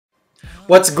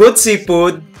What's good,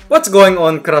 seafood? What's going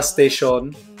on,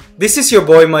 crustacean? This is your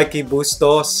boy Mikey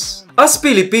Bustos. As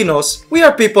Filipinos, we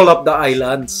are people of the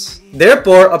islands.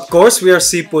 Therefore, of course, we are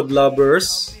seafood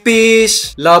lovers.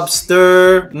 Fish,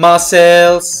 lobster,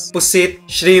 mussels, pusit,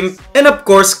 shrimp, and of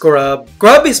course, crab.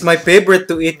 Crab is my favorite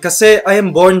to eat kasi I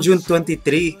am born June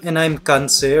 23 and I am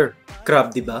Cancer.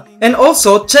 Crab, diba? And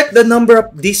also, check the number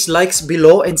of dislikes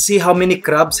below and see how many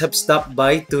crabs have stopped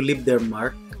by to leave their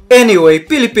mark. Anyway,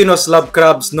 Filipinos love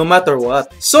crabs no matter what.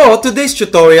 So, today's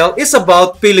tutorial is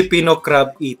about Filipino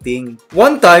crab eating.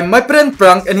 One time, my friend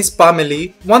Frank and his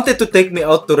family wanted to take me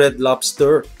out to Red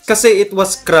Lobster kasi it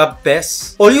was crab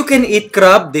fest. All you can eat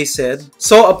crab, they said.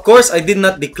 So, of course, I did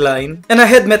not decline and I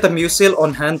had Metamucil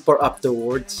on hand for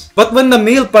afterwards. But when the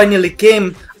meal finally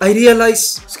came, I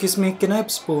realized, excuse me, can I have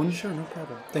a spoon? Sure, no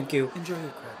problem. Thank you. Enjoy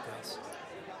your crab, guys.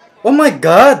 Oh my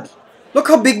God!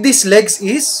 Look how big these legs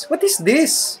is. What is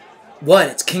this?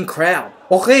 What? It's king crab.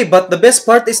 Okay, but the best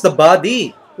part is the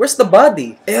body. Where's the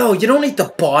body? Ew, you don't eat the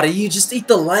body, you just eat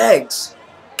the legs.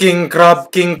 King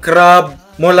crab, king crab.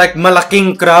 More like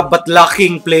malaking crab but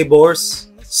lacking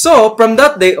flavors. So, from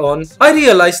that day on, I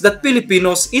realized that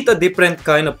Filipinos eat a different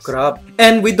kind of crab.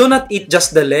 And we do not eat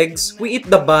just the legs, we eat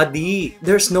the body.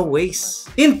 There's no waste.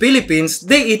 In Philippines,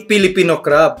 they eat Filipino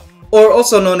crab, or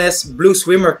also known as blue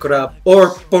swimmer crab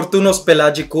or Portunus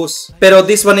pelagicus. Pero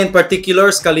this one in particular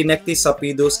is Calinectis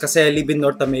sapidus kasi I live in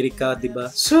North America,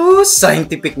 diba? So,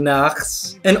 scientific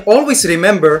knacks. And always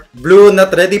remember, blue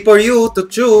not ready for you to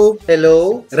chew.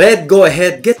 Hello? Red, go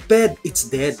ahead, get fed, it's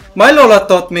dead. My lola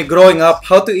taught me growing up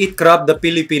how to eat crab the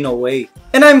Filipino way.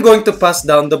 And I'm going to pass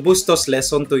down the Bustos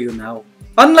lesson to you now.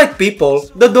 Unlike people,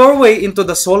 the doorway into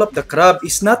the soul of the crab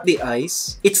is not the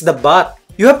eyes, it's the butt.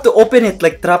 You have to open it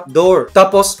like trapdoor.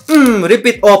 Tapos, rip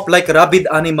it off like rabid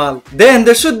animal. Then,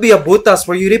 there should be a butas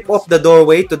where you rip off the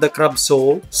doorway to the crab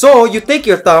soul. So, you take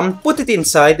your thumb, put it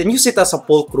inside, and use it as a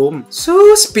fulcrum.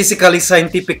 So, physically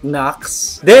scientific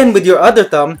knacks. Then, with your other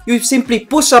thumb, you simply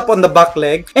push up on the back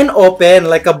leg and open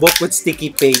like a book with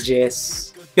sticky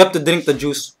pages. You have to drink the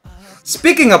juice.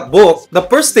 Speaking of book, the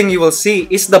first thing you will see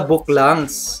is the book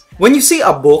lungs. When you see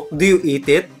a book, do you eat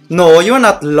it? No, you're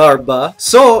not larva.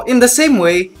 So, in the same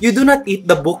way, you do not eat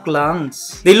the book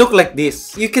lungs. They look like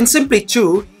this. You can simply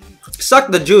chew,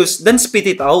 suck the juice, then spit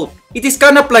it out. It is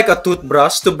kind of like a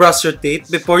toothbrush to brush your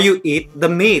teeth before you eat the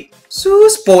meat.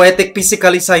 Sus, poetic,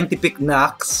 physically scientific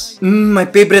knacks. My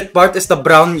favorite part is the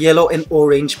brown, yellow, and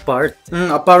orange part.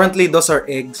 Apparently, those are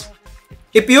eggs.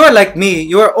 If you are like me,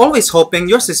 you are always hoping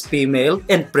yours is female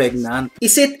and pregnant.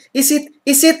 Is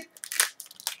it?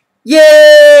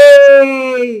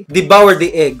 Yay! Devour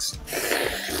the eggs.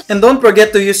 And don't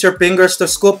forget to use your fingers to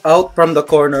scoop out from the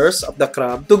corners of the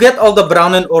crab to get all the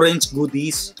brown and orange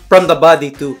goodies from the body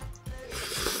too.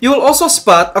 You will also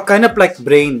spot a kind of like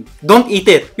brain. Don't eat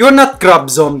it. You're not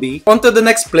crab zombie. On to the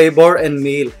next flavor and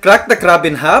meal. Crack the crab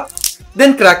in half,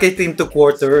 then crack it into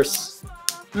quarters.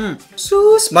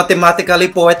 Sus, mathematically,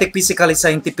 poetic, physically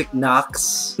scientific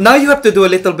knacks. Now you have to do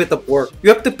a little bit of work. You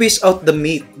have to fish out the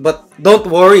meat, but don't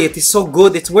worry, it is so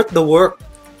good, it's worth the work.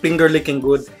 Finger licking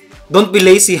good. Don't be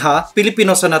lazy, ha?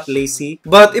 Filipinos are not lazy.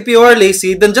 But if you are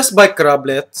lazy, then just buy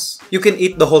crablets. You can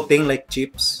eat the whole thing like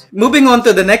chips. Moving on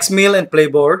to the next meal and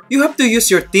flavor, you have to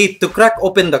use your teeth to crack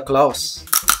open the claws.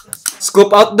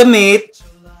 Scoop out the meat,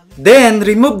 then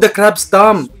remove the crab's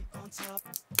thumb.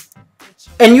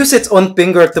 And use its own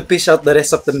finger to fish out the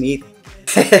rest of the meat.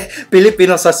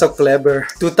 Filipinos are so clever.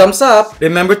 2 thumbs up.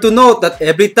 Remember to note that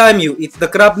every time you eat the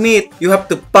crab meat, you have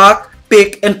to pack,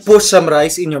 pick, and push some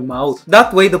rice in your mouth.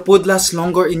 That way, the food lasts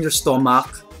longer in your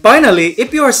stomach. Finally,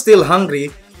 if you are still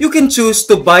hungry, you can choose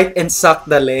to bite and suck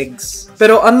the legs.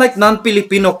 Pero unlike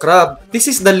non-Filipino crab, this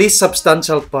is the least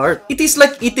substantial part. It is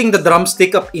like eating the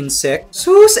drumstick of insect.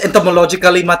 Sus,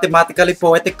 entomologically, mathematically,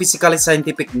 poetic, physically,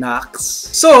 scientific knacks.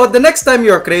 So, the next time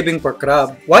you are craving for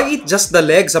crab, why eat just the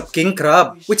legs of king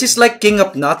crab, which is like king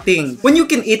of nothing, when you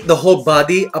can eat the whole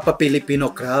body of a Filipino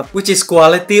crab, which is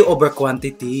quality over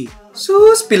quantity.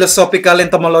 Sus, philosophical,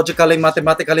 entomologically,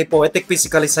 mathematically, poetic,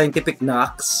 physically, scientific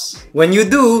knacks. When you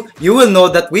do, you will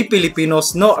know that we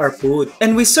Filipinos know our food,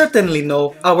 and we certainly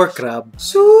know our crab.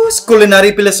 Sus,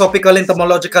 culinary, philosophical,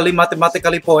 entomologically,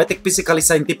 mathematically, poetic, physically,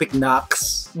 scientific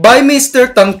knacks. By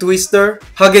Mr. Tongue Twister,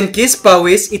 hug and kiss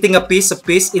Pawis, eating a piece of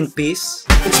peace in peace.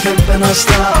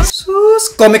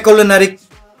 Sus, comic culinary.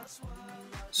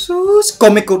 Sus,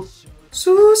 comic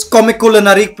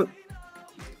culinary.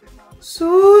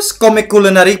 Sus, comic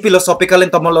culinary, philosophical,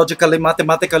 entomologically,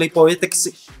 mathematically, poetic.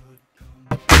 Sus,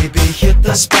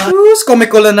 comic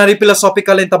culinary,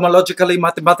 philosophical, entomologically,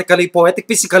 mathematically, poetic,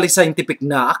 physically, scientific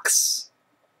knacks.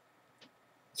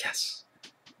 Yes.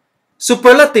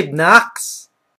 Superlative knacks.